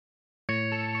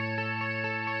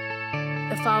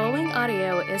The following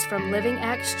audio is from Living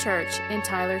Acts Church in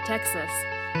Tyler, Texas.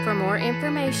 For more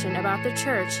information about the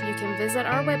church, you can visit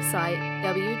our website,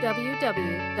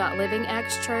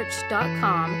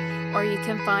 www.livingactschurch.com, or you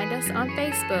can find us on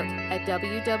Facebook at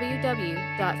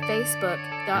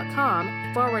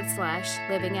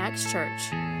www.facebook.com/Living Acts Church.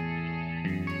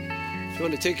 If you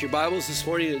want to take your Bibles this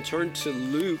morning and turn to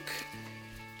Luke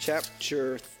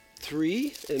chapter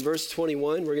 3 and verse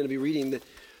 21, we're going to be reading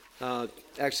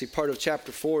actually part of chapter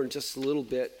 4 in just a little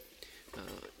bit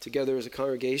together as a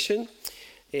congregation.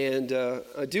 And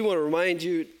I do want to remind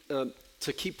you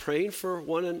to keep praying for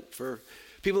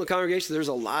people in the congregation. There's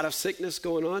a lot of sickness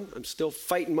going on. I'm still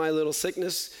fighting my little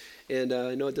sickness, and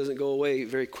I know it doesn't go away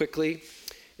very quickly.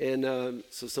 And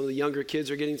so some of the younger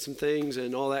kids are getting some things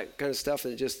and all that kind of stuff,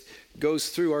 and it just goes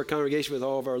through our congregation with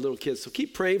all of our little kids. So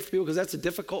keep praying for people because that's a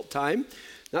difficult time.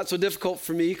 Not so difficult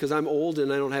for me because I'm old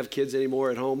and I don't have kids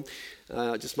anymore at home.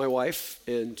 Just my wife,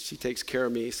 and she takes care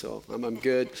of me, so I'm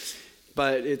good.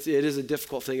 But it is a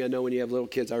difficult thing, I know, when you have little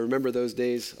kids. I remember those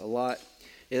days a lot.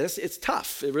 And it's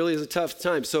tough. It really is a tough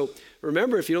time. So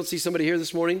remember, if you don't see somebody here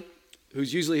this morning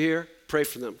who's usually here, pray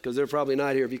for them because they're probably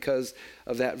not here because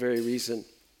of that very reason.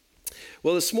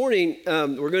 Well, this morning,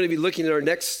 we're going to be looking at our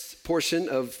next portion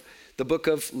of the book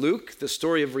of Luke, the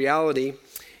story of reality.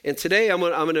 And today I'm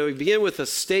going to begin with a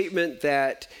statement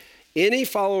that any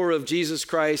follower of Jesus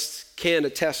Christ can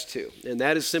attest to. And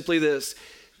that is simply this: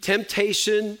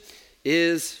 temptation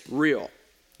is real.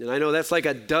 And I know that's like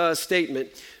a duh statement,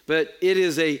 but it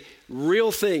is a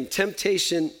real thing.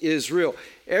 Temptation is real.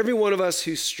 Every one of us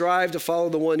who strive to follow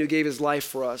the one who gave his life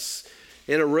for us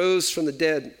and arose from the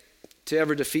dead to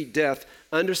ever defeat death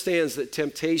understands that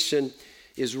temptation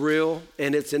is real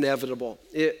and it's inevitable.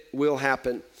 It will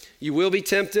happen. You will be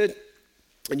tempted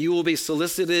and you will be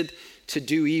solicited to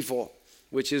do evil,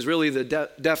 which is really the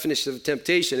definition of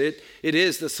temptation. It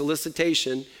is the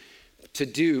solicitation to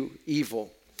do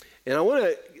evil. And I want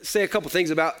to say a couple things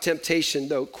about temptation,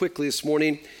 though, quickly this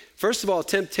morning. First of all,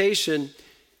 temptation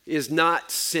is not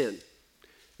sin.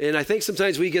 And I think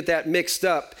sometimes we get that mixed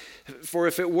up. For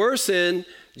if it were sin,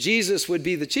 Jesus would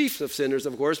be the chief of sinners,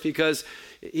 of course, because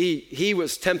he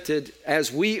was tempted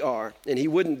as we are, and he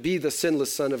wouldn't be the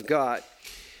sinless Son of God.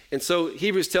 And so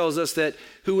Hebrews tells us that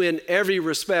who in every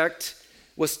respect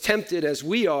was tempted as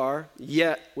we are,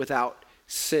 yet without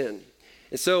sin.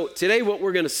 And so today what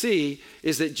we're going to see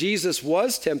is that Jesus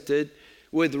was tempted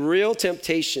with real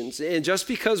temptations. And just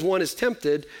because one is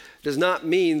tempted does not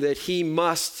mean that he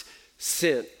must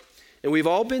sin. And we've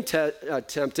all been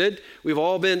tempted. We've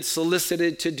all been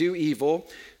solicited to do evil.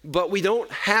 But we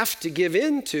don't have to give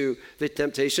in to the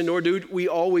temptation, nor do we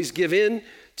always give in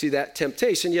to that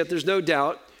temptation. Yet there's no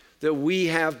doubt that we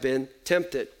have been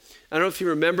tempted. I don't know if you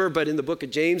remember, but in the book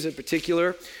of James in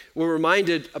particular, we're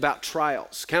reminded about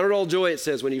trials. Count it all joy, it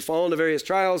says, when you fall into various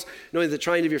trials, knowing that the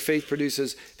trying of your faith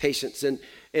produces patience. And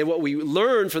what we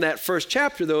learn from that first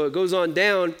chapter, though, it goes on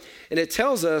down, and it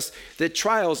tells us that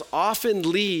trials often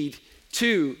lead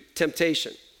to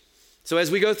temptation. So as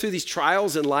we go through these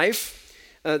trials in life,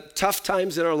 tough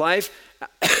times in our life,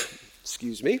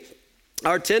 excuse me,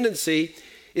 our tendency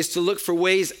is to look for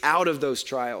ways out of those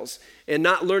trials and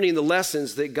not learning the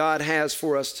lessons that God has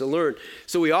for us to learn.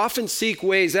 So we often seek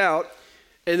ways out,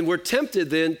 and we're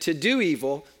tempted then to do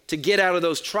evil to get out of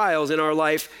those trials in our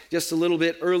life just a little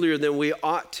bit earlier than we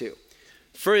ought to.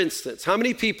 For instance, how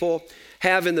many people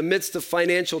have in the midst of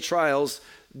financial trials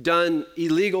done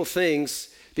illegal things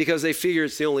because they figure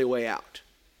it's the only way out?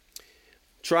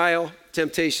 Trial,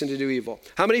 temptation to do evil.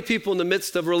 How many people in the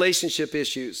midst of relationship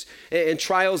issues and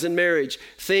trials in marriage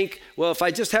think, well, if I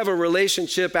just have a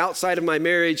relationship outside of my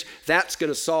marriage, that's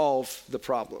going to solve the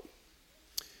problem?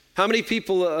 How many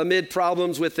people amid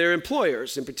problems with their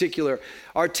employers in particular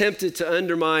are tempted to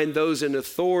undermine those in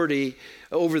authority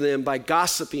over them by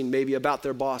gossiping maybe about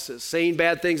their bosses, saying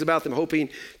bad things about them, hoping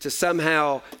to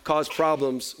somehow cause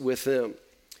problems with them?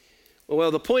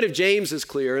 Well, the point of James is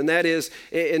clear, and that is,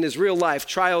 in his real life,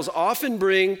 trials often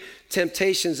bring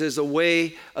temptations as a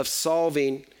way of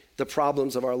solving the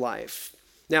problems of our life.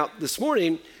 Now, this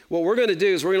morning, what we're going to do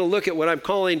is we're going to look at what I'm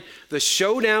calling the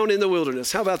Showdown in the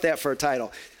Wilderness. How about that for a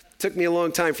title? Took me a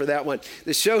long time for that one.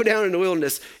 The Showdown in the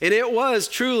Wilderness. And it was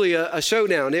truly a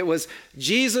showdown. It was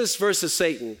Jesus versus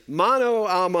Satan. Mano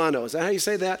a mano. Is that how you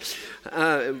say that?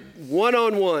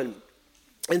 One-on-one.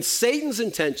 And Satan's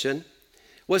intention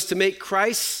was to make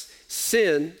Christ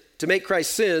sin,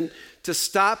 to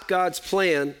stop God's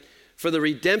plan for the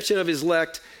redemption of his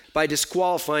elect by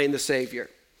disqualifying the Savior.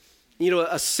 You know,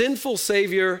 a sinful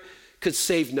Savior could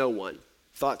save no one,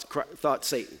 thought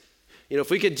Satan. You know,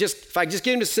 if I just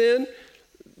get him to sin,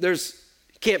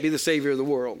 can't be the Savior of the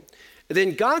world. And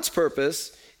then God's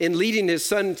purpose in leading his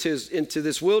son into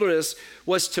this wilderness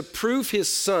was to prove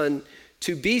his son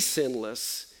to be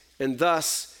sinless and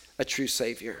thus a true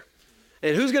Savior.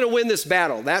 And who's going to win this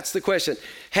battle? That's the question.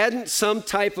 Hadn't some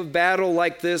type of battle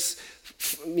like this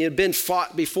been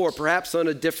fought before, perhaps on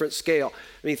a different scale?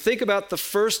 I mean, think about the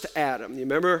first Adam. You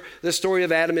remember the story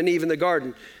of Adam and Eve in the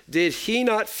garden. Did he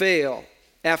not fail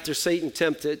after Satan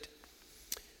tempted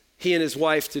he and his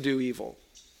wife to do evil?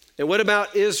 And what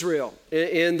about Israel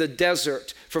in the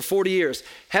desert for 40 years?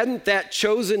 Hadn't that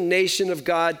chosen nation of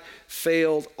God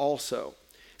failed also?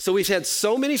 So we've had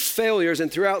so many failures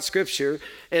and throughout Scripture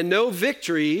and no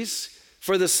victories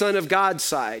for the Son of God's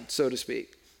side, so to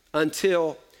speak,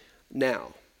 until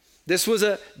now. This was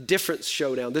a different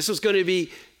showdown. This was going to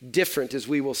be different, as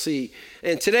we will see.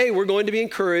 And today we're going to be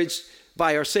encouraged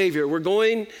by our Savior. We're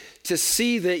going to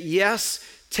see that, yes,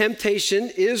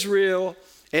 temptation is real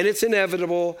and it's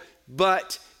inevitable,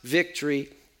 but victory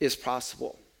is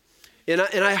possible. And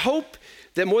I hope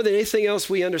that more than anything else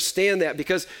we understand that,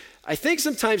 because I think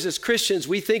sometimes as Christians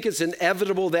we think it's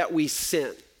inevitable that we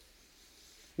sin.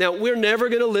 Now, we're never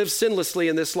going to live sinlessly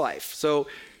in this life, so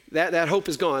that hope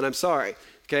is gone. I'm sorry.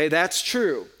 Okay, that's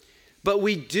true. But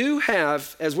we do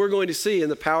have, as we're going to see in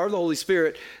the power of the Holy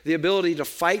Spirit, the ability to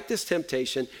fight this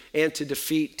temptation and to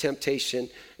defeat temptation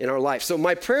in our life. So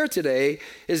my prayer today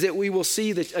is that we will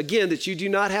see that, again, that you do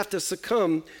not have to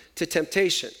succumb to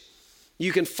temptation.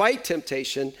 You can fight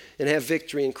temptation and have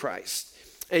victory in Christ.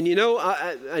 And you know,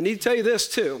 I need to tell you this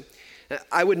too.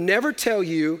 I would never tell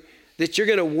you that you're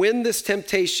going to win this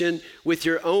temptation with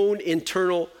your own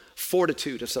internal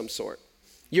fortitude of some sort,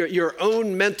 your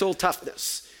own mental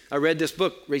toughness. I read this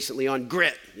book recently on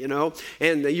grit,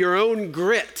 and your own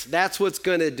grit, that's what's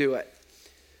going to do it.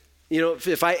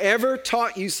 If I ever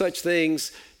taught you such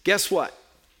things, guess what?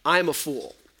 I'm a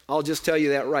fool. I'll just tell you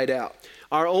that right out.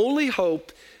 Our only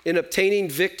hope in obtaining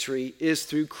victory is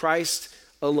through Christ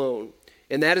alone.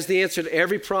 And that is the answer to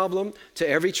every problem, to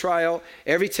every trial,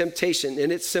 every temptation.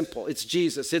 And it's simple. It's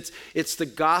Jesus. It's the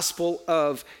gospel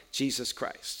of Jesus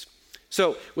Christ.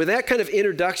 So with that kind of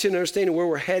introduction, understanding where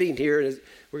we're heading here, and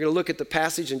we're going to look at the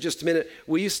passage in just a minute.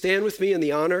 Will you stand with me in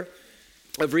the honor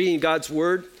of reading God's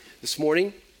word this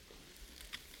morning?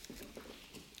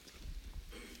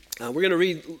 We're going to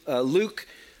read Luke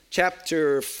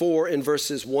chapter 4 and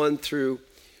verses 1 through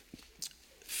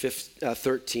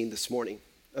 13 this morning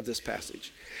of this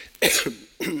passage.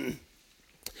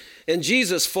 And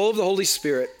Jesus, full of the Holy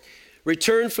Spirit,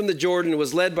 returned from the Jordan and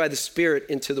was led by the Spirit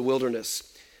into the wilderness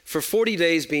for 40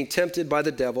 days, being tempted by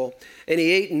the devil, and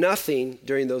he ate nothing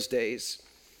during those days.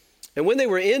 And when they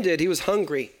were ended, he was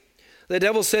hungry. The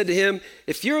devil said to him,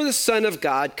 "If you're the Son of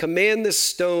God, command this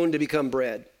stone to become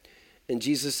bread." And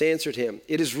Jesus answered him,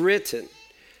 "It is written,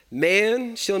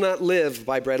 man shall not live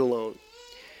by bread alone."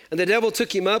 And the devil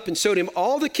took him up and showed him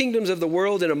all the kingdoms of the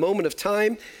world in a moment of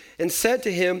time, and said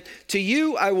to him, "To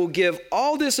you I will give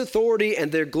all this authority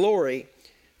and their glory,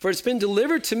 for it's been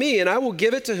delivered to me, and I will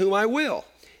give it to whom I will.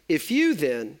 If you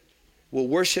then will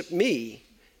worship me,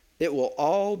 it will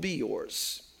all be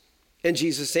yours." And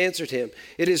Jesus answered him,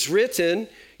 "It is written,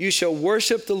 you shall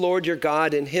worship the Lord your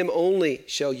God, and him only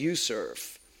shall you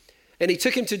serve." And he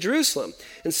took him to Jerusalem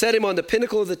and set him on the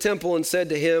pinnacle of the temple and said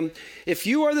to him, "If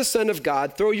you are the Son of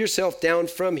God, throw yourself down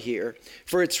from here,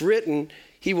 for it's written,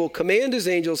 he will command his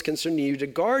angels concerning you to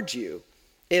guard you,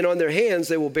 and on their hands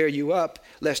they will bear you up,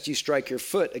 lest you strike your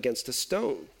foot against a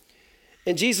stone."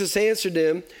 And Jesus answered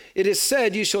him, "It is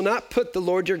said, you shall not put the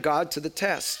Lord your God to the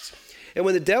test." And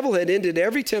when the devil had ended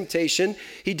every temptation,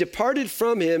 he departed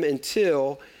from him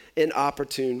until an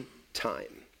opportune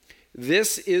time.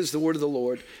 This is the word of the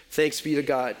Lord. Thanks be to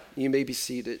God. You may be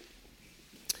seated.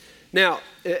 Now,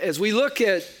 as we look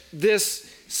at this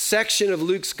section of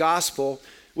Luke's gospel,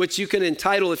 which you can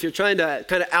entitle, if you're trying to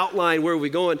kind of outline where we're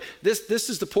going, this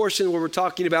is the portion where we're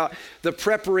talking about the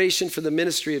preparation for the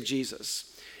ministry of Jesus.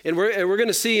 And we're going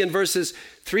to see in verses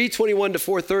 3:21 to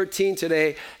 4:13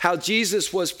 today how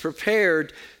Jesus was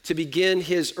prepared to begin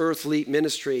his earthly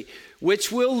ministry,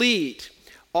 which will lead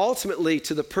ultimately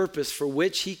to the purpose for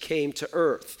which he came to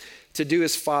earth, to do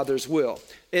his Father's will.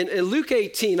 And in Luke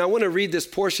 18, I want to read this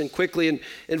portion quickly.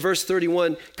 In verse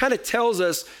 31, kind of tells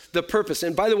us the purpose.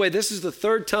 And by the way, this is the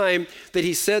third time that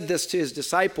he said this to his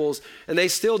disciples, and they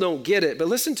still don't get it. But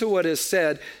listen to what is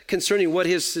said concerning what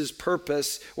is his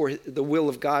purpose or the will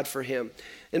of God for him.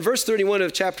 In verse 31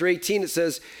 of chapter 18, it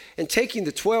says, "And taking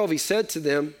the 12, he said to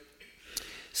them,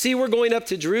 'See, we're going up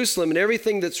to Jerusalem, and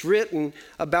everything that's written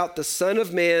about the Son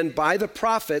of Man by the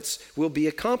prophets will be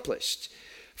accomplished.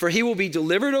 For he will be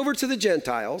delivered over to the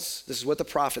Gentiles," this is what the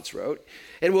prophets wrote,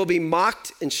 "and will be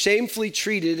mocked and shamefully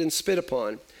treated and spit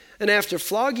upon. And after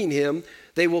flogging him,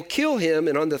 they will kill him,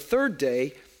 and on the third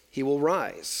day he will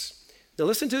rise." Now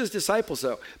listen to his disciples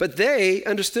though. But they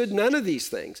understood none of these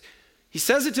things. He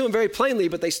says it to them very plainly,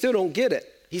 but they still don't get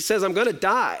it. He says, "I'm going to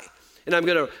die, and I'm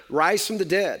going to rise from the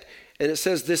dead." And it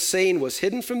says this saying was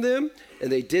hidden from them,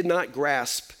 and they did not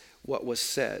grasp what was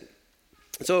said.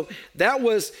 So that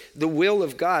was the will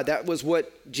of God. That was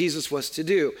what Jesus was to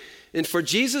do. And for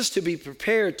Jesus to be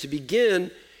prepared to begin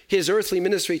his earthly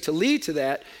ministry, to lead to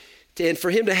that, and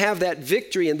for him to have that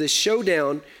victory in this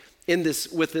showdown in this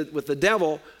with the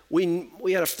devil, we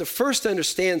have to first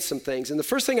understand some things. And the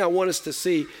first thing I want us to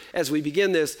see as we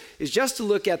begin this is just to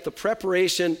look at the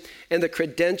preparation and the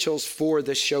credentials for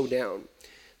the showdown.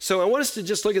 So I want us to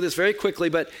just look at this very quickly,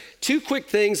 but two quick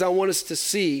things I want us to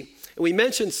see. We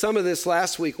mentioned some of this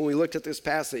last week when we looked at this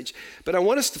passage, but I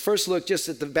want us to first look just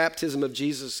at the baptism of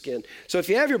Jesus again. So if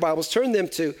you have your Bibles, turn them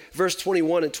to verse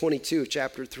 21 and 22 of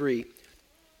chapter 3.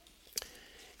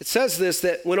 It says this,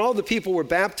 that when all the people were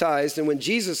baptized, and when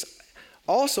Jesus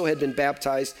also had been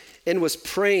baptized and was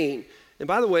praying. And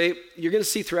by the way, you're going to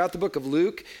see throughout the book of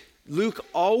Luke, Luke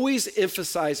always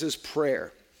emphasizes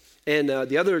prayer. And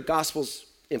the other Gospels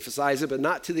emphasize it, but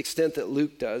not to the extent that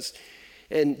Luke does.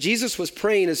 And Jesus was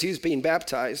praying as he was being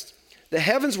baptized. The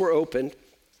heavens were opened,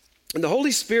 and the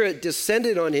Holy Spirit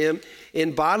descended on him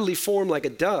in bodily form like a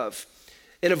dove.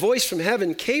 And a voice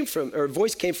came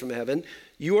from heaven,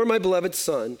 "You are my beloved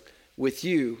Son, with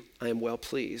you I am well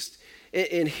pleased."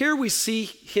 And here we see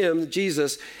him,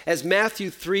 Jesus, as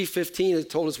Matthew 3:15 had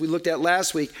told us, we looked at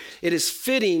last week. It is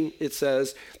fitting, it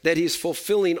says, that he's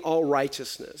fulfilling all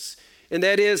righteousness. And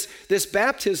that is, this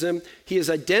baptism, he is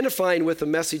identifying with the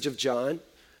message of John,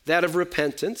 that of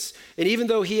repentance. And even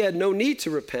though he had no need to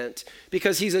repent,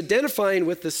 because he's identifying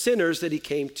with the sinners that he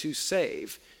came to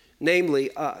save, namely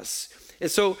us.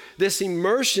 And so this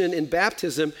immersion in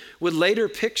baptism would later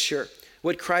picture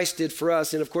what Christ did for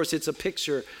us. And of course, it's a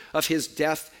picture of his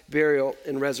death, burial,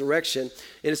 and resurrection.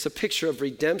 And it's a picture of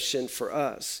redemption for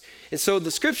us. And so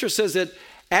the scripture says that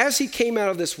as he came out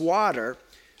of this water,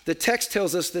 the text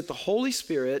tells us that the Holy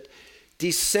Spirit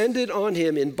descended on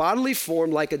him in bodily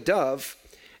form like a dove.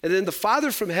 And then the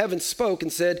Father from heaven spoke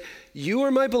and said, "You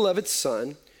are my beloved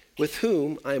Son, with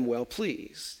whom I am well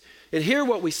pleased." And here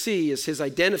what we see is his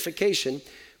identification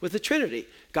with the Trinity.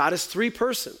 God is three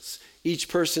persons. Each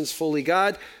person's fully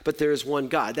God, but there is one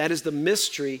God. That is the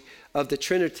mystery of the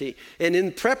Trinity. And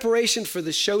in preparation for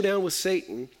the showdown with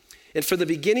Satan and for the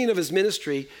beginning of his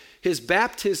ministry, his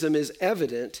baptism is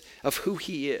evident of who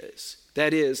he is.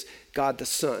 That is, God the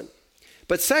Son.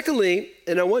 But secondly,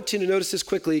 and I want you to notice this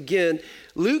quickly again,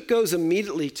 Luke goes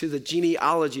immediately to the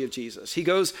genealogy of Jesus. He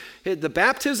goes, the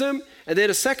baptism, and then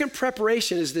a second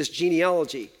preparation is this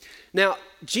genealogy. Now,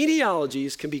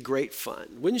 genealogies can be great fun.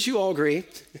 Wouldn't you all agree?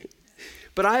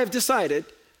 But I have decided,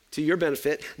 to your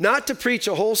benefit, not to preach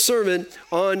a whole sermon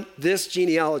on this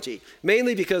genealogy,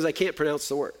 mainly because I can't pronounce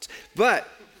the words.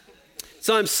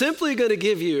 So I'm simply going to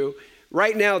give you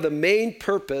right now the main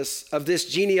purpose of this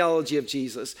genealogy of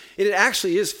Jesus. And it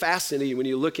actually is fascinating when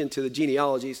you look into the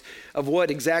genealogies of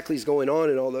what exactly is going on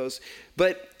in all those.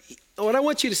 But what I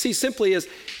want you to see simply is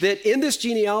that in this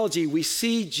genealogy, we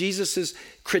see Jesus's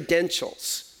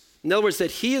credentials. In other words,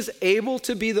 that he is able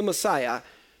to be the Messiah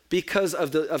because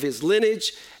of his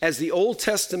lineage, as the Old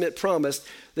Testament promised,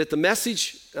 that the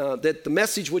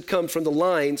message would come from the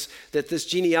lines that this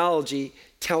genealogy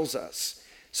tells us.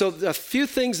 So a few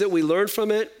things that we learn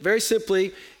from it, very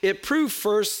simply, it proved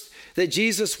first that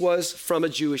Jesus was from a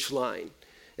Jewish line.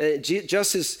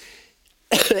 Just as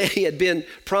he had been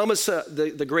promised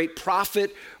the great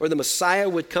prophet or the Messiah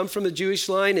would come from the Jewish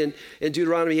line, in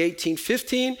Deuteronomy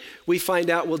 18:15, we find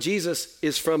out, well, Jesus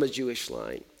is from a Jewish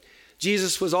line.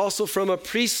 Jesus was also from a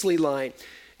priestly line.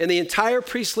 And the entire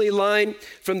priestly line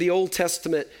from the Old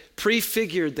Testament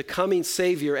prefigured the coming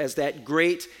Savior as that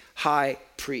great high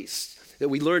priest that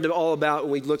we learned all about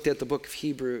when we looked at the book of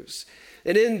Hebrews.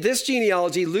 And in this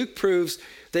genealogy, Luke proves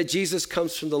that Jesus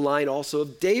comes from the line also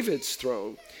of David's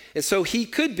throne. And so he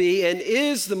could be and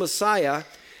is the Messiah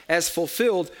as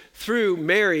fulfilled through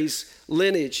Mary's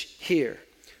lineage here.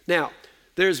 Now,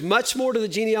 there's much more to the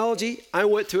genealogy. I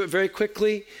went through it very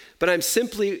quickly, but I'm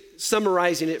simply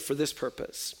summarizing it for this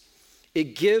purpose.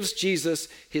 It gives Jesus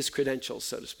his credentials,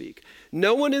 so to speak.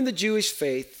 No one in the Jewish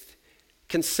faith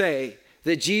can say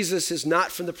that Jesus is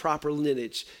not from the proper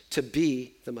lineage to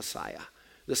be the Messiah,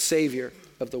 the Savior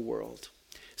of the world.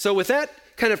 So with that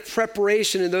kind of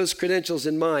preparation and those credentials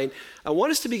in mind, I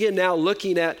want us to begin now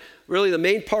looking at really the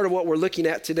main part of what we're looking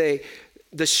at today,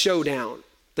 the showdown.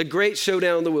 The great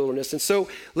showdown in the wilderness. And so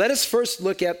let us first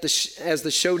look at as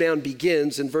the showdown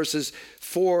begins in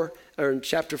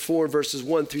chapter 4, verses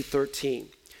 1 through 13.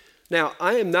 Now,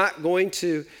 I am not going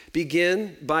to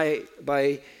begin by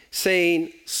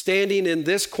saying, standing in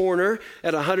this corner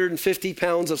at 150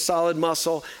 pounds of solid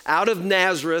muscle out of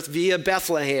Nazareth via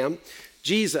Bethlehem,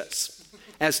 Jesus.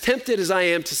 As tempted as I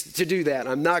am to do that,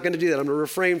 I'm not going to do that. I'm going to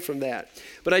refrain from that.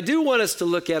 But I do want us to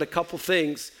look at a couple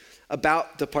things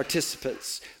about the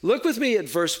participants. Look with me at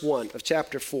verse 1 of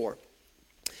chapter 4,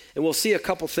 and we'll see a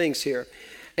couple things here.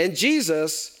 And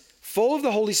Jesus, full of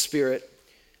the Holy Spirit,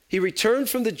 he returned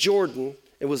from the Jordan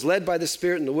and was led by the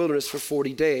Spirit in the wilderness for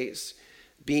 40 days,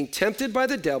 being tempted by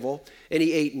the devil, and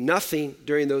he ate nothing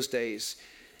during those days.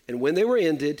 And when they were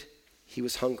ended, he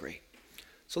was hungry.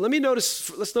 So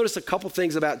let's notice a couple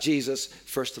things about Jesus,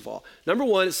 first of all. Number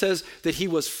one, it says that he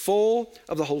was full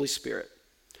of the Holy Spirit.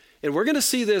 And we're going to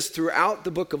see this throughout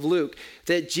the book of Luke,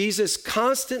 that Jesus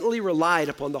constantly relied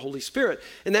upon the Holy Spirit.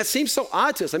 And that seems so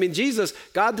odd to us. I mean, Jesus,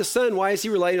 God the Son, why is he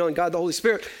relying on God the Holy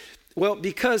Spirit? Well,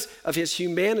 because of his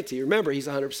humanity. Remember, he's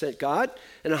 100% God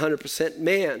and 100%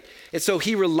 man. And so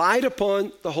he relied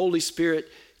upon the Holy Spirit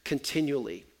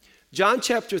continually. John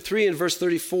chapter 3 and verse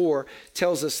 34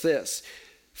 tells us this: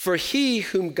 "For he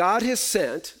whom God has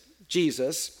sent,"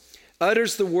 Jesus,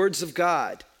 "utters the words of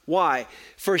God." Why?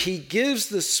 "For he gives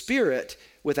the Spirit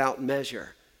without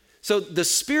measure." So the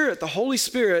Spirit, the Holy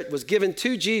Spirit, was given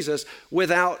to Jesus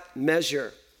without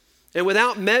measure. And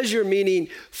without measure meaning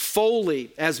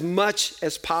fully, as much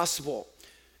as possible.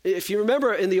 If you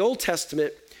remember in the Old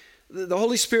Testament, the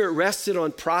Holy Spirit rested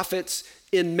on prophets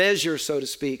in measure, so to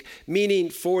speak, meaning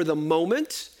for the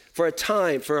moment, for a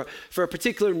time, for a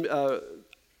particular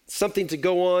something to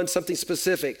go on, something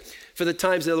specific, for the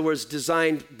times, in other words,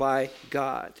 designed by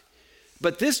God.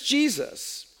 But this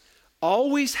Jesus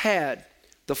always had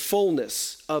the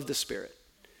fullness of the Spirit,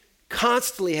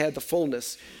 constantly had the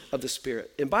fullness of the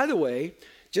Spirit. And by the way,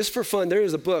 just for fun, there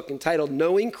is a book entitled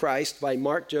Knowing Christ by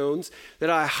Mark Jones that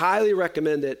I highly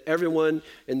recommend that everyone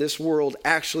in this world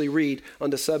actually read on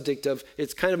the subject of,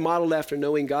 it's kind of modeled after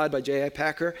Knowing God by J.I.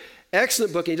 Packer.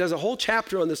 Excellent book. And he does a whole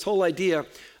chapter on this whole idea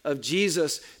of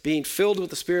Jesus being filled with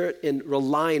the Spirit and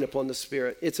relying upon the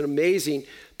Spirit. It's an amazing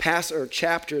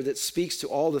chapter that speaks to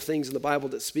all the things in the Bible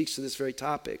that speaks to this very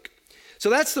topic. So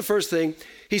that's the first thing.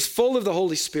 He's full of the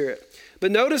Holy Spirit.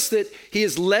 But notice that he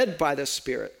is led by the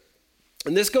Spirit.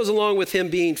 And this goes along with him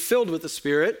being filled with the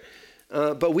Spirit.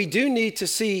 But we do need to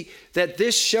see that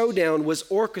this showdown was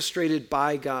orchestrated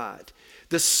by God.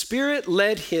 The Spirit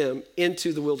led him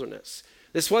into the wilderness.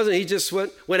 This wasn't, he just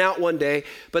went out one day,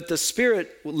 but the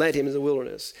Spirit led him in the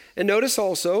wilderness. And notice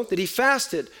also that he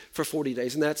fasted for 40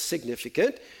 days, and that's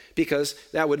significant because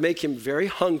that would make him very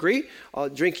hungry,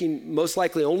 drinking most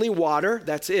likely only water,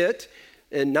 that's it,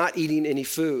 and not eating any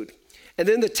food. And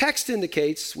then the text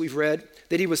indicates, we've read,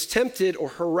 that he was tempted or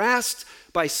harassed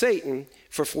by Satan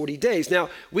for 40 days. Now,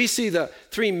 we see we're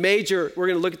going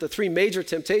to look at the three major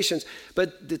temptations,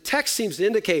 but the text seems to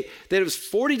indicate that it was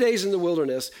 40 days in the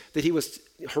wilderness that he was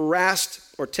harassed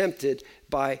or tempted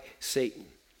by Satan.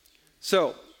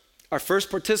 So, our first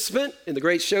participant in the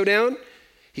great showdown,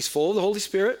 he's full of the Holy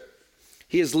Spirit.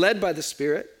 He is led by the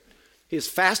Spirit. He has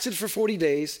fasted for 40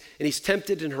 days, and he's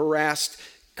tempted and harassed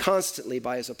constantly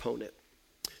by his opponent.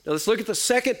 Now, let's look at the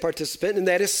second participant, and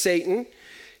that is Satan.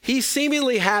 He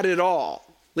seemingly had it all.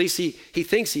 At least he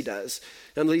thinks he does.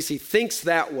 At least he thinks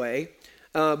that way.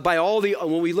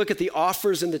 When we look at the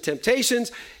offers and the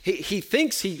temptations, he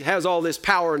thinks he has all this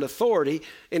power and authority,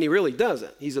 and he really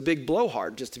doesn't. He's a big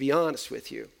blowhard, just to be honest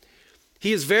with you.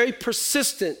 He is very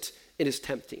persistent in his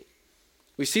tempting.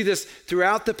 We see this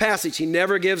throughout the passage. He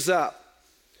never gives up.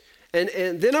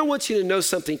 And then I want you to know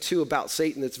something, too, about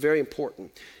Satan that's very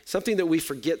important. Something that we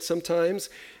forget sometimes,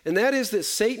 and that is that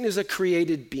Satan is a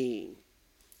created being.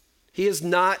 He is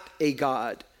not a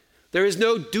God. There is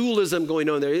no dualism going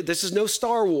on there. This is no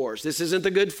Star Wars. This isn't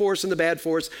the good force and the bad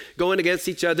force going against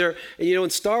each other. And in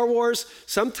Star Wars,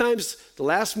 sometimes the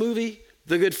last movie,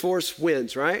 the good force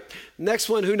wins, right? Next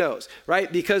one, who knows,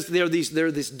 right? Because they're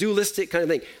this dualistic kind of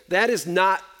thing. That is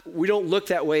not, we don't look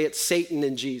that way at Satan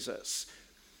and Jesus.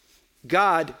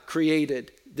 God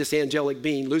created this angelic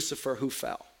being, Lucifer, who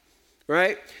fell,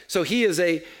 right? So he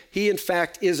in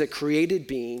fact is a created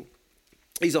being.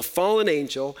 He's a fallen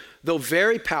angel, though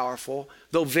very powerful,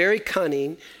 though very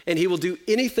cunning, and he will do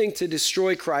anything to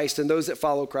destroy Christ and those that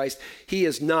follow Christ. He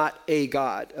is not a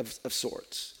God of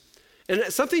sorts. And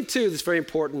something, too, that's very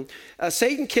important,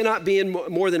 Satan cannot be in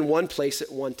more than one place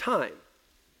at one time.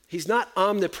 He's not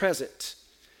omnipresent.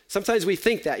 Sometimes we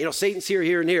think that, Satan's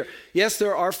here, and here. Yes,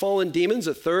 there are fallen demons.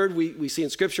 A third we see in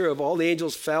Scripture of all the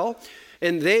angels fell,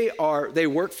 and they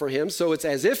work for him, so it's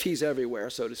as if he's everywhere,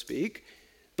 so to speak,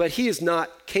 but he is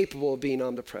not capable of being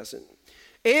omnipresent.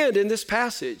 And in this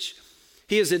passage,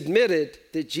 he has admitted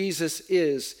that Jesus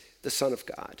is the Son of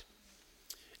God.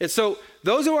 And so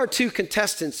those are our two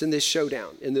contestants in this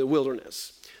showdown in the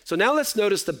wilderness. So now let's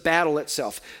notice the battle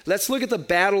itself. Let's look at the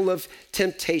battle of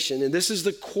temptation, and this is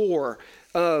the core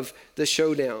of the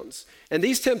showdowns. And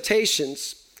these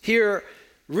temptations here,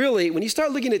 really, when you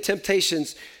start looking at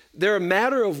temptations, they're a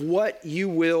matter of what you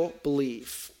will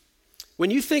believe.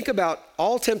 When you think about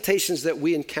all temptations that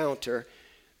we encounter,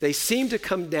 they seem to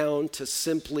come down to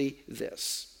simply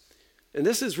this. And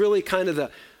this is really kind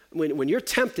of when you're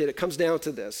tempted, it comes down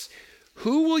to this.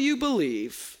 Who will you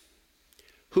believe?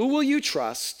 Who will you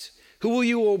trust? Who will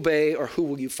you obey, or who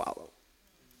will you follow?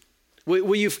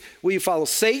 Will you follow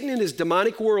Satan and his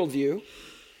demonic worldview,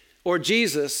 or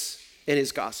Jesus and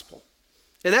his gospel?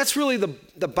 And that's really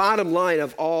the bottom line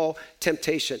of all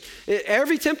temptation.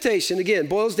 Every temptation, again,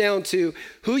 boils down to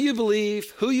who you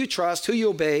believe, who you trust, who you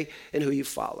obey, and who you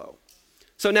follow.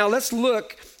 So now let's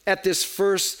look at this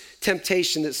first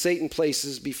temptation that Satan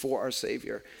places before our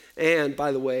Savior. And,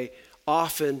 by the way,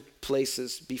 often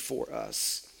places before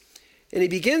us. And he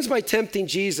begins by tempting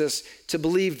Jesus to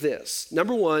believe this.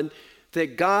 Number one,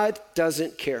 that God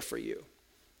doesn't care for you.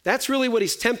 That's really what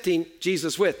he's tempting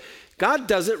Jesus with. God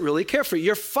doesn't really care for you.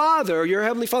 Your Father, your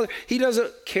Heavenly Father, he doesn't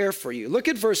care for you. Look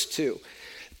at verse 2,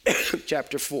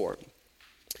 chapter 4.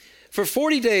 For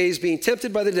 40 days being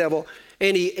tempted by the devil,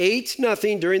 and he ate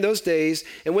nothing during those days,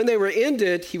 and when they were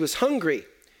ended, he was hungry.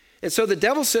 And so the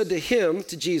devil said to him,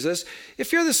 to Jesus,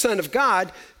 if you're the Son of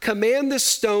God, command this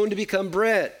stone to become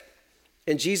bread.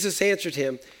 And Jesus answered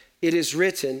him, it is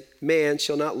written, man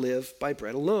shall not live by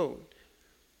bread alone.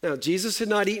 Now, Jesus had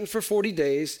not eaten for 40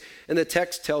 days, and the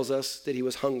text tells us that he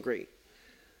was hungry.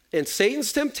 And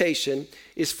Satan's temptation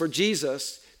is for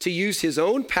Jesus to use his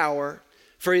own power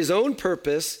for his own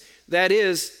purpose, that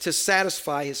is, to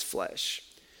satisfy his flesh.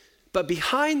 But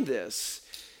behind this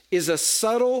is a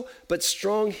subtle but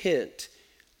strong hint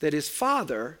that his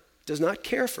Father does not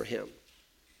care for him.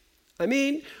 I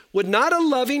mean, would not a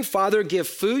loving father give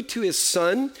food to his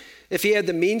son if he had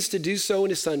the means to do so and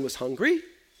his son was hungry?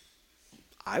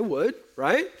 I would,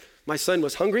 right? My son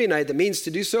was hungry and I had the means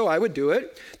to do so, I would do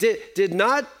it. Did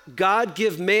not God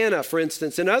give manna, for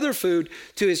instance, and other food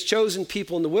to his chosen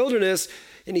people in the wilderness,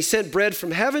 and he sent bread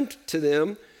from heaven to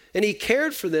them, and he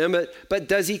cared for them, but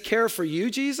does he care for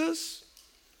you, Jesus?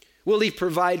 Will he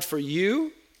provide for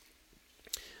you?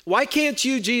 Why can't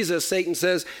you, Jesus, Satan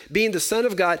says, being the Son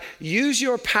of God, use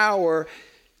your power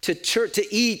to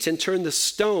eat and turn the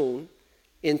stone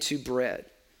into bread?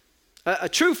 A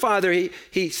true father,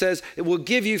 he says, will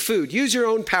give you food. Use your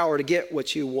own power to get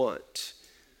what you want.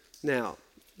 Now,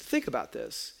 think about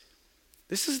this.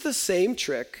 This is the same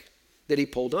trick that he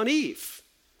pulled on Eve.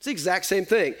 It's the exact same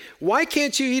thing. Why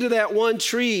can't you eat of that one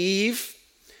tree, Eve?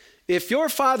 If your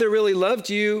father really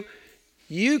loved you,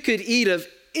 you could eat of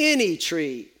any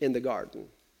tree in the garden.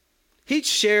 He'd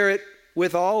share it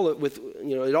it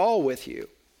all with you.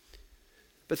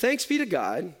 But thanks be to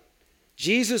God,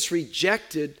 Jesus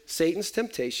rejected Satan's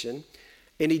temptation,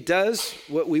 and he does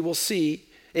what we will see,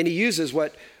 and he uses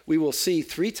what we will see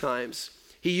 3 times.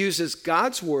 He uses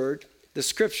God's word, the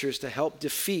scriptures, to help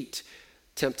defeat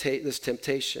this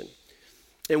temptation.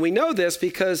 And we know this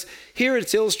because here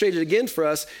it's illustrated again for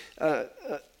us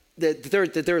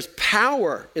that there's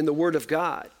power in the word of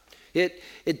God.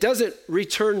 It doesn't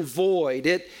return void.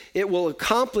 It will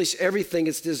accomplish everything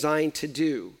it's designed to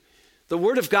do. The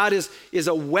word of God is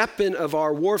a weapon of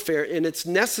our warfare, and it's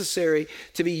necessary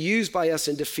to be used by us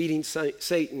in defeating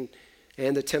Satan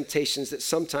and the temptations that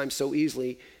sometimes so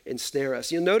easily ensnare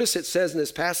us. You'll notice it says in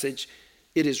this passage,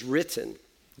 it is written.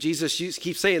 Jesus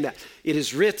keeps saying that. It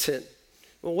is written.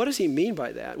 Well, what does he mean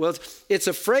by that? Well, it's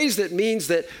a phrase that means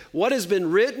that what has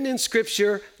been written in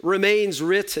Scripture remains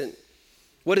written.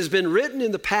 What has been written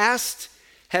in the past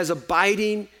has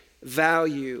abiding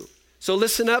value. So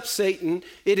listen up, Satan.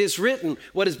 It is written.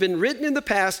 What has been written in the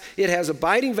past, it has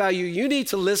abiding value. You need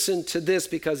to listen to this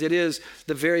because it is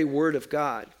the very word of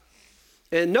God.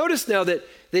 And notice now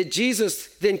that Jesus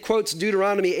then quotes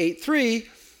Deuteronomy 8:3,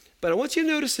 but I want you to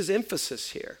notice his emphasis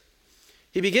here.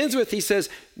 He begins with, he says,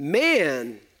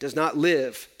 man does not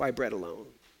live by bread alone.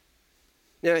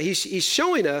 Now, he's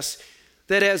showing us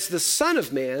that as the Son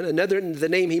of Man, the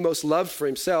name he most loved for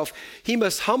himself, he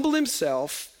must humble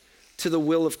himself to the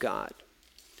will of God.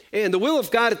 And the will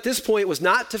of God at this point was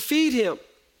not to feed him,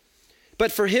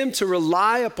 but for him to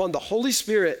rely upon the Holy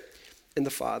Spirit and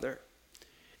the Father.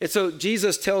 And so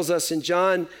Jesus tells us in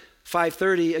John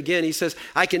 5:30, again, he says,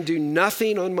 I can do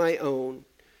nothing on my own.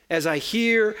 As I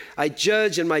hear, I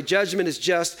judge, and my judgment is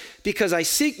just, because I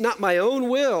seek not my own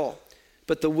will,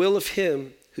 but the will of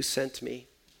him who sent me.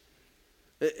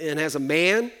 And as a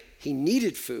man, he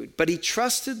needed food, but he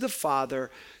trusted the Father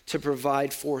to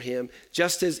provide for him,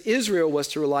 just as Israel was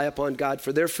to rely upon God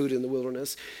for their food in the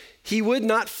wilderness. He would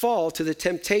not fall to the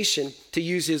temptation to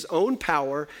use his own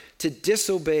power to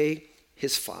disobey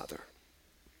his Father.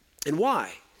 And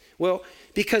why? Well,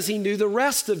 because he knew the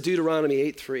rest of Deuteronomy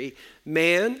 8:3.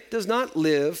 Man does not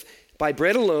live by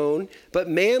bread alone, but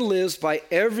man lives by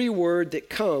every word that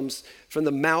comes from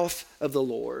the mouth of the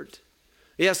Lord.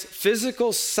 Yes,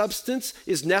 physical substance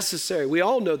is necessary. We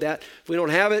all know that. If we don't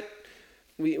have it,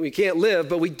 we can't live,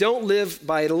 but we don't live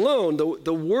by it alone.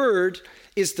 The word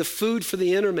is the food for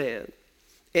the inner man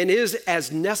and is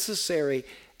as necessary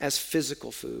as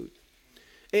physical food.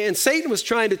 And Satan was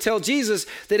trying to tell Jesus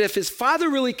that if his Father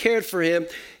really cared for him,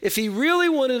 if he really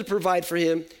wanted to provide for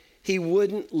him, he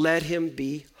wouldn't let him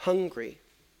be hungry.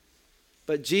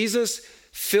 But Jesus,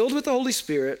 filled with the Holy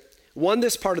Spirit, won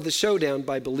this part of the showdown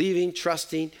by believing,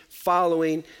 trusting,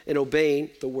 following, and obeying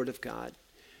the Word of God.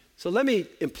 So let me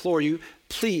implore you,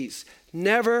 please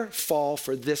never fall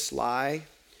for this lie,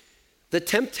 the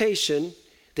temptation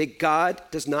that God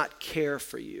does not care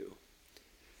for you.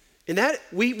 And that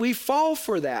we fall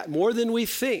for that more than we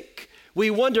think. We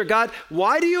wonder, God,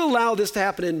 why do you allow this to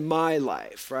happen in my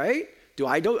life, right?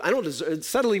 I don't deserve,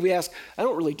 suddenly we ask, I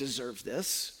don't really deserve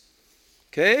this.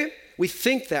 Okay? We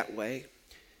think that way.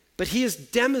 But he has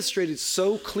demonstrated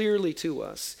so clearly to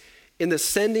us in the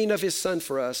sending of his Son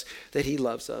for us that he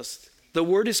loves us. The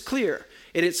word is clear.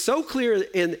 And it's so clear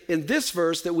in this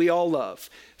verse that we all love.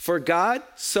 For God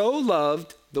so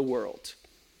loved the world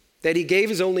that he gave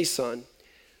his only Son,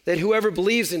 that whoever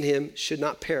believes in him should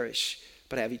not perish,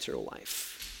 but have eternal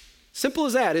life. Simple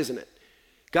as that, isn't it?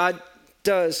 God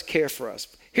does care for us.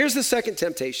 Here's the second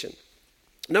temptation.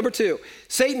 Number 2,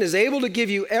 Satan is able to give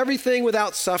you everything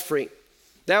without suffering.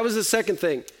 That was the second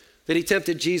thing that he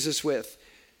tempted Jesus with.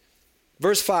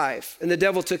 Verse 5, and the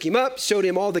devil took him up, showed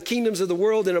him all the kingdoms of the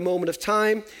world in a moment of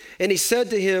time, and he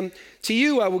said to him, to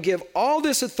you I will give all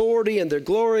this authority and their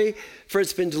glory, for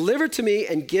it's been delivered to me,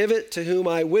 and give it to whom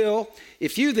I will.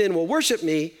 If you then will worship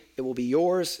me, it will be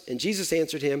yours. And Jesus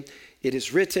answered him, it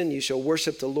is written, you shall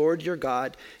worship the Lord your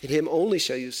God, and him only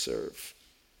shall you serve.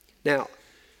 Now,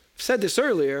 I've said this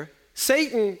earlier,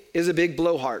 Satan is a big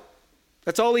blowhard.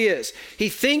 That's all he is. He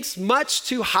thinks much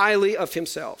too highly of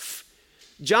himself.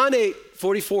 John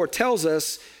 8:44 tells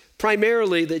us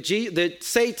primarily that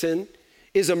Satan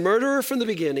is a murderer from the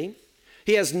beginning.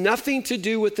 He has nothing to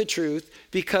do with the truth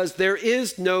because there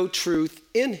is no truth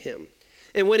in him.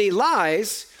 And when he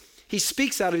lies, he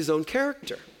speaks out of his own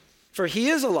character. For he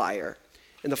is a liar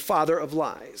and the father of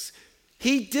lies.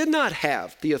 He did not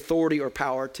have the authority or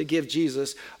power to give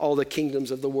Jesus all the kingdoms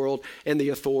of the world and the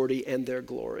authority and their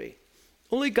glory.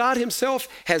 Only God himself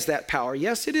has that power.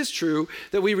 Yes, it is true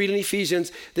that we read in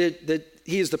Ephesians that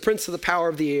he is the prince of the power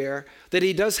of the air, that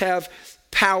he does have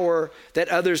power that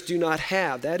others do not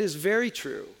have. That is very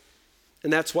true.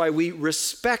 And that's why we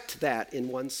respect that in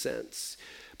one sense.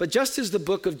 But just as the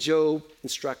book of Job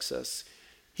instructs us,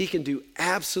 he can do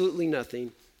absolutely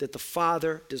nothing that the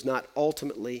Father does not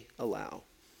ultimately allow.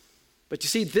 But you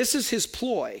see, this is his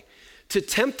ploy, to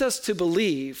tempt us to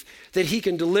believe that he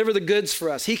can deliver the goods for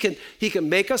us. He can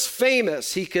make us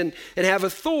famous. He can and have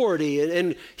authority,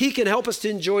 and he can help us to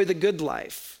enjoy the good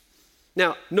life.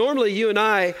 Now, normally you and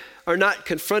I are not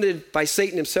confronted by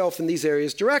Satan himself in these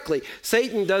areas directly.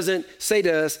 Satan doesn't say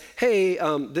to us, hey,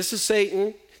 this is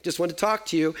Satan, just want to talk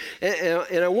to you,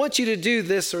 and I want you to do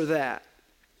this or that.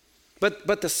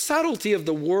 But the subtlety of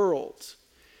the world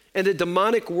and the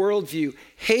demonic worldview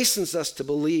hastens us to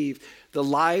believe the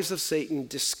lies of Satan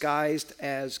disguised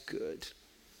as good.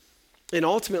 And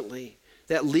ultimately,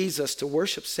 that leads us to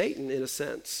worship Satan in a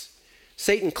sense.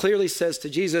 Satan clearly says to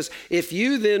Jesus, if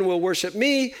you then will worship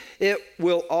me, it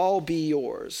will all be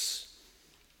yours.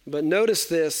 But notice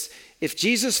this, if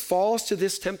Jesus falls to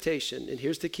this temptation, and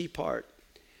here's the key part,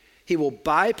 he will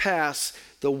bypass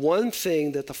the one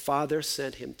thing that the Father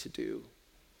sent him to do.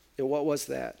 And what was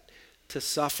that? To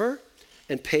suffer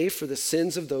and pay for the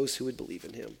sins of those who would believe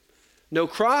in him. No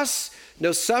cross,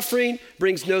 no suffering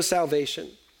brings no salvation.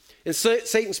 And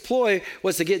Satan's ploy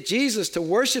was to get Jesus to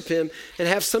worship him and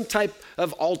have some type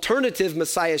of alternative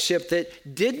messiahship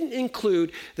that didn't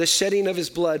include the shedding of his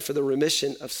blood for the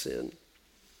remission of sin.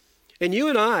 And you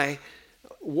and I,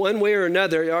 one way or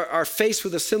another, are faced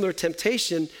with a similar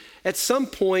temptation at some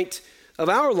point of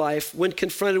our life when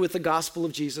confronted with the gospel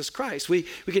of Jesus Christ. We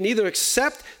can either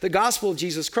accept the gospel of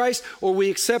Jesus Christ or we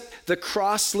accept the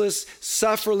crossless,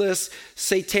 sufferless,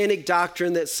 satanic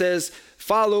doctrine that says,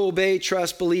 follow, obey,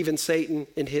 trust, believe in Satan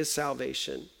and his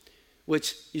salvation,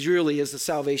 which really is the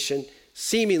salvation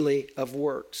seemingly of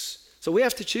works. So we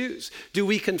have to choose. Do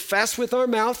we confess with our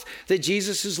mouth that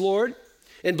Jesus is Lord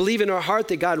and believe in our heart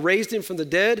that God raised him from the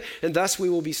dead and thus we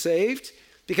will be saved?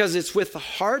 Because it's with the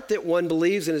heart that one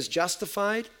believes and is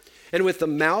justified, and with the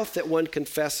mouth that one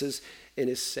confesses and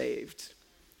is saved.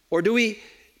 Or do we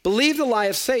believe the lie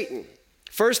of Satan?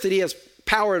 First, that he has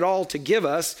power at all to give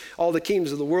us all the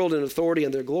kingdoms of the world and authority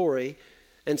and their glory.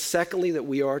 And secondly, that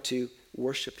we are to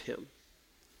worship him.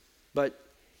 But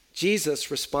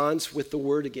Jesus responds with the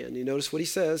word again. You notice what he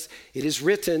says. It is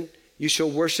written, you shall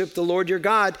worship the Lord your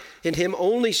God, and him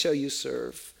only shall you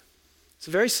serve.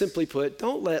 So very simply put,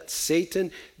 don't let Satan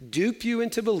dupe you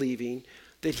into believing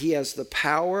that he has the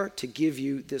power to give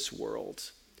you this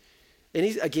world. And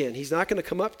he's not going to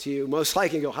come up to you most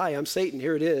likely and go, hi, I'm Satan,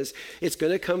 here it is. It's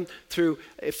going to come through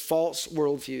false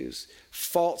worldviews,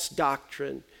 false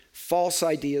doctrine, false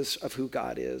ideas of who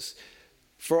God is.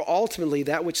 For ultimately,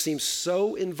 that which seems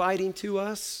so inviting to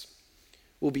us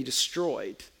will be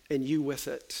destroyed, and you with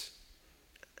it.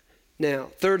 Now,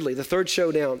 thirdly, the third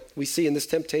showdown we see in this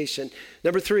temptation.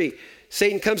 Number 3,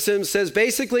 Satan comes to him and says,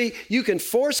 basically, you can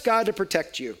force God to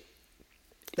protect you.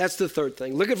 That's the third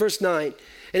thing. Look at verse 9.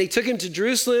 And he took him to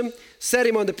Jerusalem, set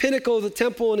him on the pinnacle of the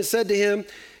temple, and it said to him,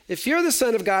 if you're the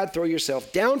Son of God, throw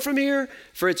yourself down from here,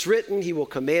 for it's written, he will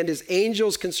command his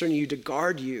angels concerning you to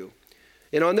guard you.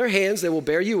 And on their hands they will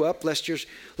bear you up, lest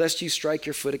you strike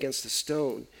your foot against a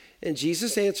stone. And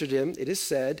Jesus answered him, it is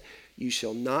said, you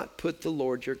shall not put the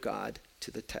Lord your God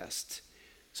to the test.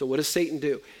 So what does Satan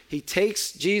do? He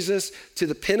takes Jesus to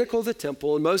the pinnacle of the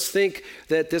temple, and most think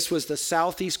that this was the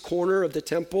southeast corner of the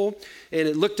temple, and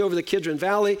it looked over the Kidron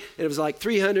Valley, and it was like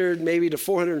 300 maybe to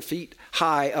 400 feet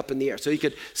high up in the air. So you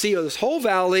could see this whole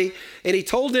valley, and he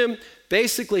told him,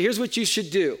 basically, here's what you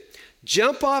should do.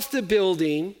 Jump off the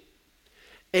building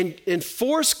and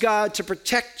force God to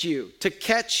protect you, to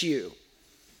catch you.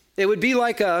 It would be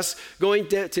like us going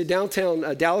to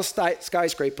downtown Dallas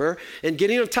skyscraper and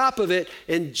getting on top of it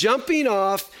and jumping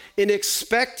off and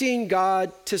expecting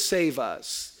God to save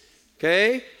us,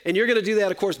 okay? And you're going to do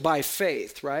that, of course, by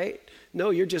faith, right? No,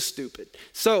 you're just stupid.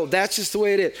 So that's just the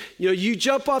way it is. You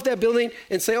jump off that building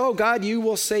and say, oh, God, you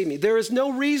will save me. There is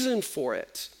no reason for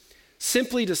it,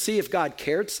 simply to see if God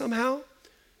cared somehow.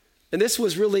 And this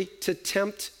was really to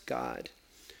tempt God.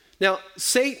 Now,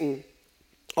 Satan,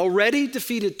 already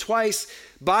defeated twice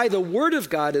by the word of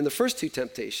God in the first 2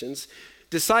 temptations,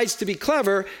 decides to be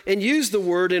clever and use the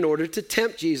word in order to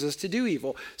tempt Jesus to do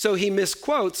evil. So he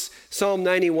misquotes Psalm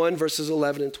 91 verses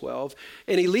 11 and 12,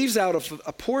 and he leaves out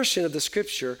a portion of the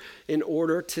scripture in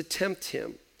order to tempt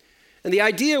him. And the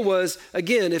idea was,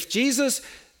 again, if Jesus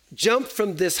jumped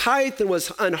from this height and was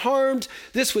unharmed,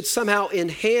 this would somehow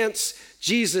enhance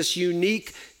Jesus'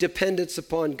 unique dependence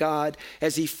upon God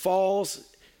as he falls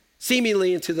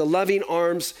seemingly into the loving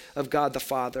arms of God the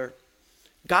Father.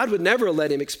 God would never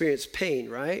let him experience pain,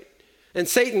 right? And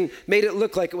Satan made it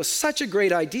look like it was such a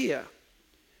great idea.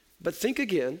 But think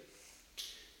again,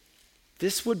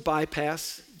 this would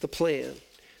bypass the plan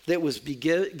that was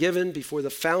given before the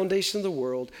foundation of the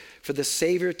world for the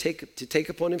Savior to take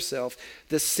upon himself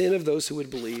the sin of those who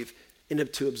would believe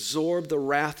and to absorb the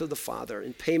wrath of the Father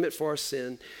in payment for our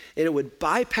sin. And it would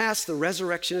bypass the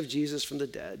resurrection of Jesus from the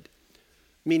dead,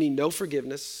 meaning no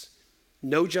forgiveness,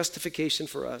 no justification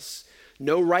for us,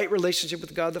 no right relationship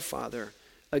with God the Father.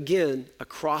 Again, a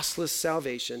crossless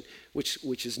salvation,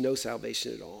 which is no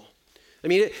salvation at all. I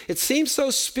mean, it seems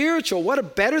so spiritual. What a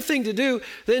better thing to do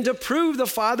than to prove the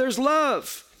Father's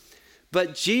love.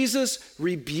 But Jesus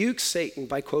rebukes Satan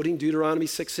by quoting Deuteronomy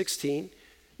 6:16,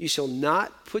 you shall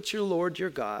not put your Lord your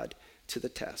God to the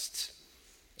test.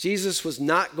 Jesus was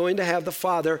not going to have the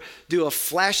Father do a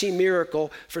flashy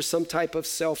miracle for some type of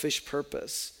selfish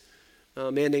purpose.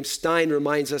 A man named Stein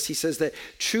reminds us, he says that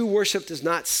true worship does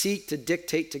not seek to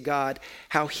dictate to God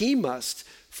how he must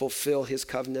fulfill his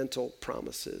covenantal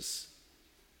promises.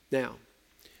 Now,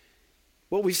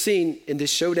 what we've seen in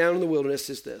this showdown in the wilderness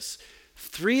is this: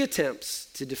 3 attempts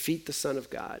to defeat the Son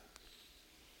of God,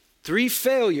 3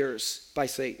 failures by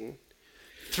Satan,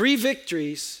 3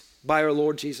 victories by our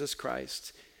Lord Jesus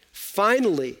Christ.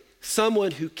 Finally,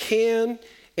 someone who can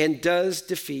and does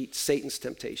defeat Satan's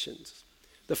temptations.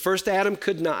 The first Adam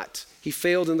could not. He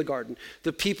failed in the garden.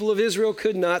 The people of Israel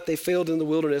could not. They failed in the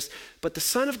wilderness. But the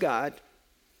Son of God,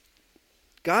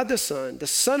 God the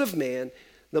Son of Man,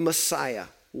 the Messiah,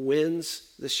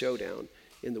 wins the showdown.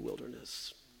 in the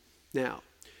wilderness. Now,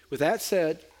 with that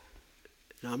said,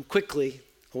 I want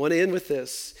to end with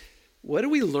this. What do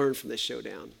we learn from this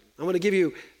showdown? I want to give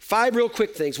you 5 real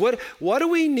quick things. What do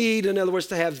we need, in other words,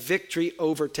 to have victory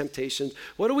over temptation?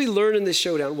 What do we learn in this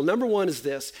showdown? Well, number 1 is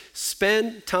this: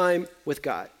 spend time with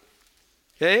God.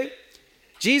 Okay?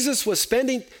 Jesus was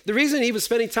the reason he was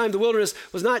spending time in the wilderness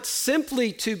was not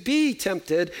simply to be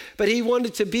tempted, but he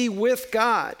wanted to be with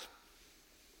God.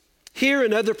 Here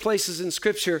and other places in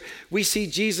Scripture, we see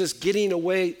Jesus getting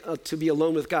away to be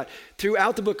alone with God.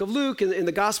 Throughout the book of Luke and in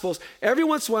the Gospels, every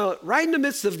once in a while, right in the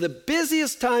midst of the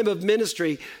busiest time of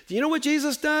ministry, do you know what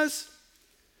Jesus does?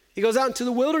 He goes out into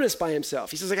the wilderness by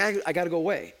himself. He says, I got to go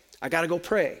away. I got to go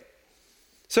pray.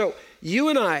 So you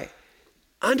and I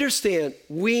understand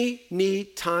we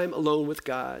need time alone with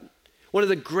God. One of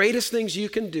the greatest things you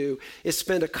can do is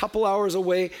spend a couple hours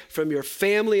away from your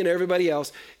family and everybody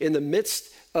else in the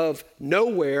midst of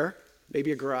nowhere,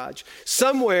 maybe a garage,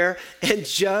 somewhere, and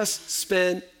just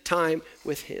spend time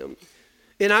with him.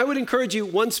 And I would encourage you,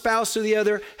 one spouse or the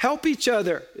other, help each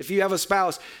other. If you have a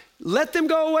spouse, let them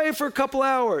go away for a couple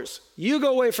hours. You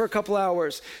go away for a couple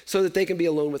hours so that they can be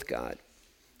alone with God.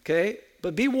 Okay?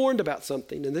 But be warned about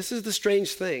something, and this is the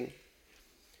strange thing.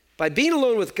 By being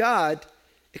alone with God,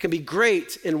 it can be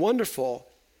great and wonderful,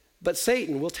 but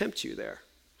Satan will tempt you there.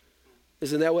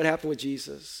 Isn't that what happened with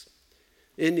Jesus?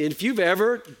 And if you've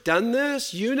ever done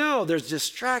this, you know there's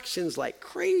distractions like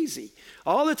crazy.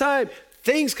 All the time,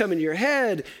 things come into your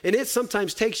head, and it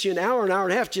sometimes takes you an hour and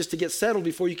a half just to get settled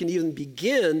before you can even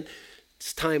begin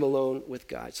time alone with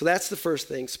God. So that's the first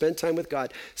thing, spend time with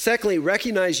God. Secondly,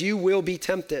 recognize you will be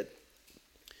tempted.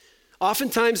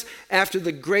 Oftentimes, after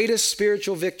the greatest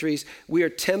spiritual victories, we are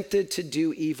tempted to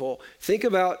do evil. Think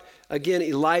about, again,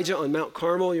 Elijah on Mount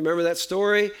Carmel. You remember that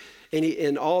story?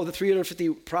 And all the 350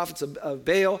 prophets of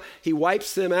Baal, he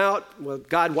wipes them out. Well,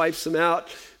 God wipes them out.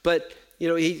 But, you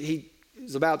know, he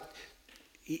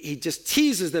just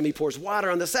teases them. He pours water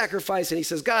on the sacrifice, and he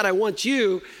says, God, I want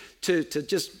you to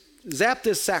just zap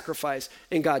this sacrifice.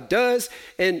 And God does.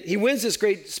 And he wins this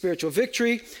great spiritual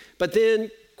victory. But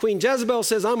then Queen Jezebel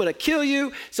says, I'm going to kill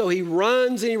you. So he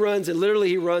runs, and literally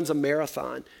he runs a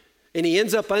marathon. And he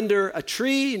ends up under a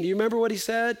tree. And do you remember what he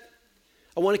said?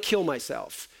 I want to kill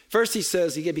myself. First he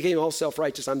says, he became all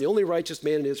self-righteous. I'm the only righteous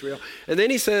man in Israel. And then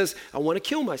he says, I want to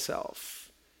kill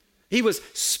myself. He was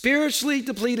spiritually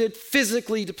depleted,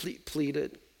 physically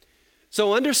depleted.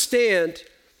 So understand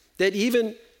that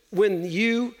even when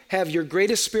you have your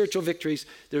greatest spiritual victories,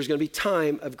 there's going to be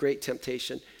time of great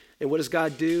temptation. And what does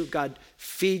God do? God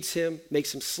feeds him,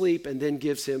 makes him sleep, and then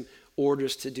gives him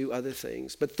orders to do other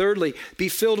things. But thirdly, be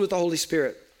filled with the Holy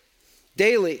Spirit.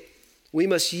 Daily, we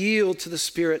must yield to the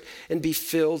Spirit and be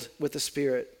filled with the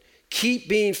Spirit. Keep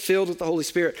being filled with the Holy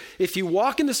Spirit. If you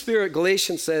walk in the Spirit,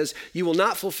 Galatians says, you will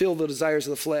not fulfill the desires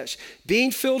of the flesh.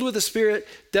 Being filled with the Spirit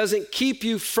doesn't keep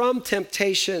you from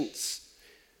temptations,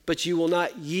 but you will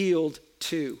not yield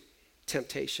to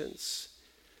temptations.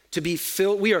 To be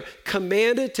filled, we are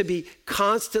commanded to be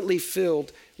constantly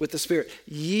filled with the Spirit,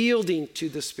 yielding to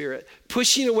the Spirit,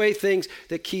 pushing away things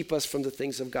that keep us from the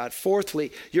things of God.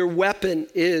 Fourthly, your weapon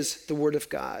is the Word of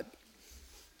God.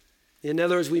 In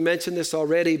other words, we mentioned this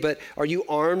already, but are you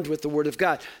armed with the Word of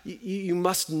God? You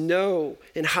must know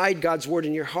and hide God's Word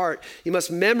in your heart. You must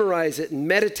memorize it and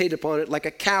meditate upon it like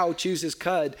a cow chews his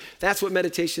cud. That's what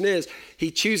meditation is.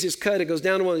 He chews his cud. It goes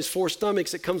down to one of his 4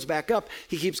 stomachs. It comes back up.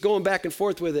 He keeps going back and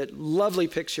forth with it. Lovely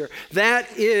picture. That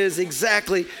is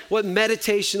exactly what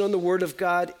meditation on the Word of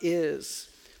God is.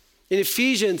 In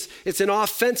Ephesians, it's an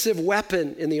offensive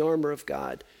weapon in the armor of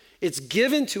God. It's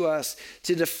given to us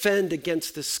to defend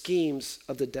against the schemes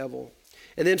of the devil.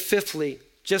 And then fifthly,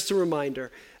 just a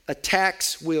reminder,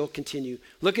 attacks will continue.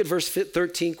 Look at verse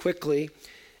 13 quickly.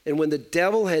 And when the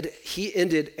devil he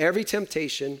ended every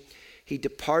temptation, he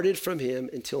departed from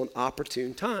him until an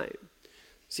opportune time.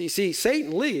 So you see,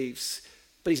 Satan leaves,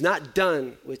 but he's not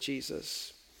done with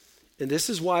Jesus. And this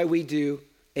is why we do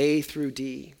A through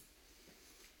D.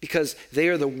 Because they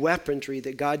are the weaponry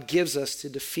that God gives us to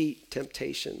defeat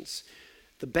temptations.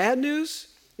 The bad news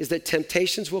is that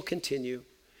temptations will continue.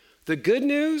 The good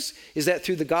news is that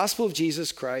through the gospel of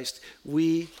Jesus Christ,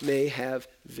 we may have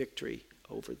victory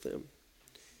over them.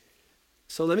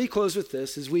 So let me close with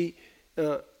this. As we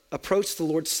approach the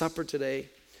Lord's Supper today,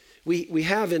 we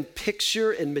have in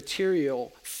picture and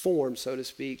material form, so to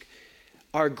speak,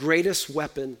 our greatest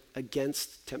weapon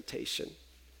against temptation.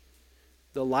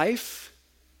 The life,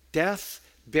 death,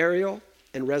 burial,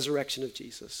 and resurrection of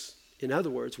Jesus. In other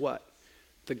words, what?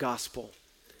 The gospel.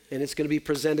 And it's going to be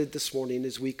presented this morning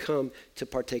as we come to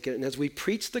partake in it. And as we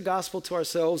preach the gospel to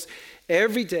ourselves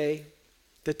every day,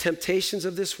 the temptations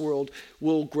of this world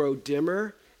will grow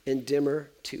dimmer and dimmer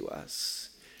to us.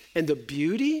 And the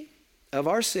beauty of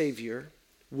our Savior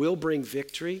will bring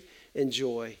victory and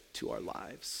joy to our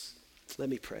lives. Let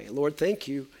me pray. Lord, thank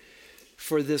you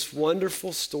for this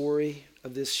wonderful story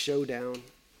of this showdown.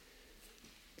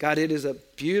 God, it is a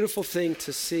beautiful thing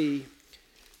to see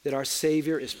that our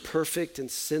Savior is perfect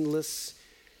and sinless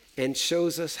and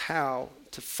shows us how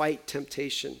to fight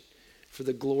temptation for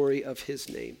the glory of his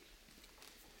name.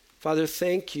 Father,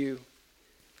 thank you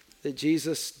that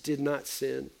Jesus did not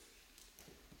sin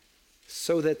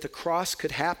so that the cross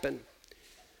could happen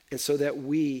and so that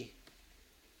we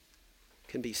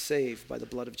can be saved by the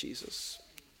blood of Jesus.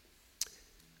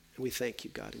 And we thank you,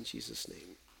 God, in Jesus'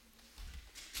 name.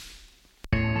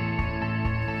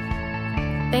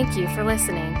 Thank you for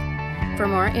listening. For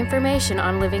more information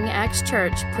on Living Acts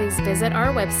Church, please visit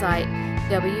our website,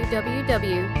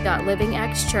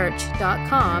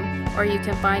 www.livingactschurch.com, or you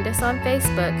can find us on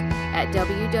Facebook at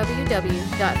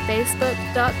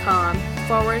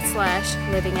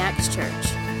www.facebook.com/Living Acts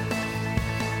Church.